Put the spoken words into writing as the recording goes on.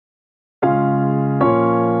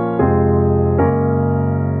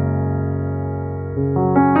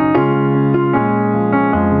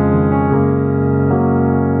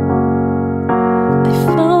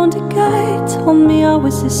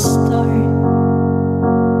was a star.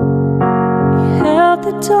 He held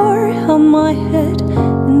the door on my head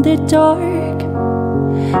in the dark,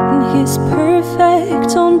 and he's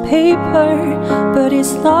perfect on paper, but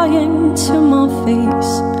he's lying to my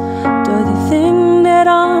face. Do they think that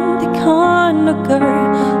I'm the kind of girl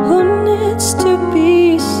who needs to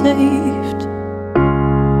be saved?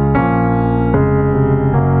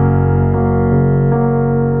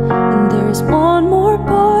 And there's one more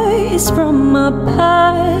boy from my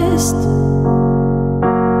past.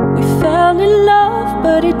 We fell in love,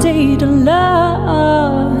 but it didn't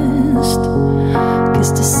last.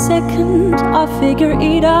 'Cause the second I figure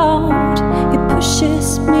it out, it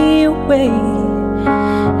pushes me away.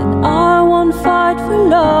 And I won't fight for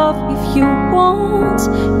love. If you want,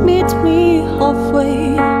 meet me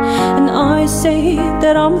halfway. And I say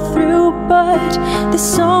that I'm through, but the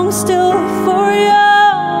song's still for you.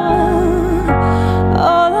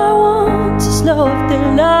 All I want is love that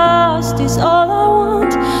lasts, is all I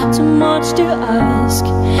want, too much to ask.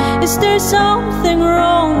 Is there something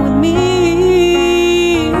wrong with me?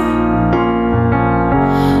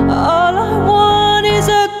 All I want is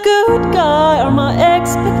a good guy. Are my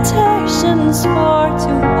expectations far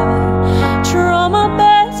too high? Try my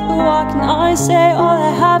best, but what can I say? All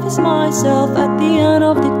I have is myself at the end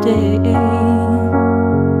of the day.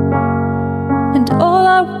 And all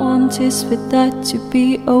I want is for that to be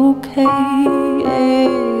okay.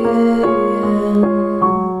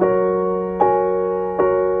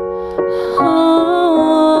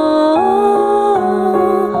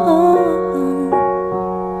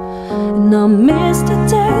 And I miss the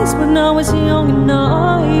days when I was young and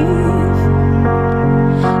naive.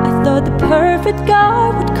 I thought the perfect guy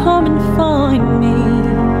would come and find me.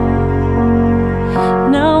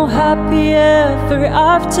 Now happy ever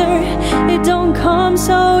after, it don't come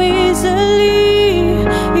so easily.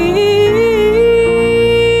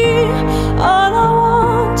 All I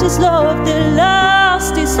want is love that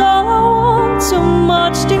lasts, is all I want, too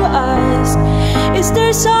much to ask. Is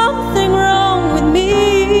there something wrong with me?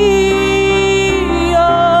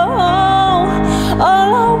 Oh,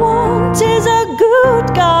 all I want is a good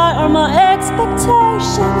guy. Are my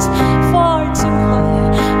expectations far too high?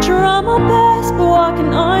 Try my best, but what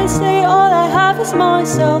can I say? All I have is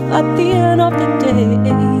myself at the end of the day.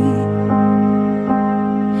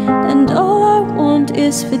 And all I want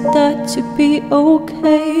is for that to be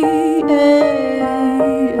okay.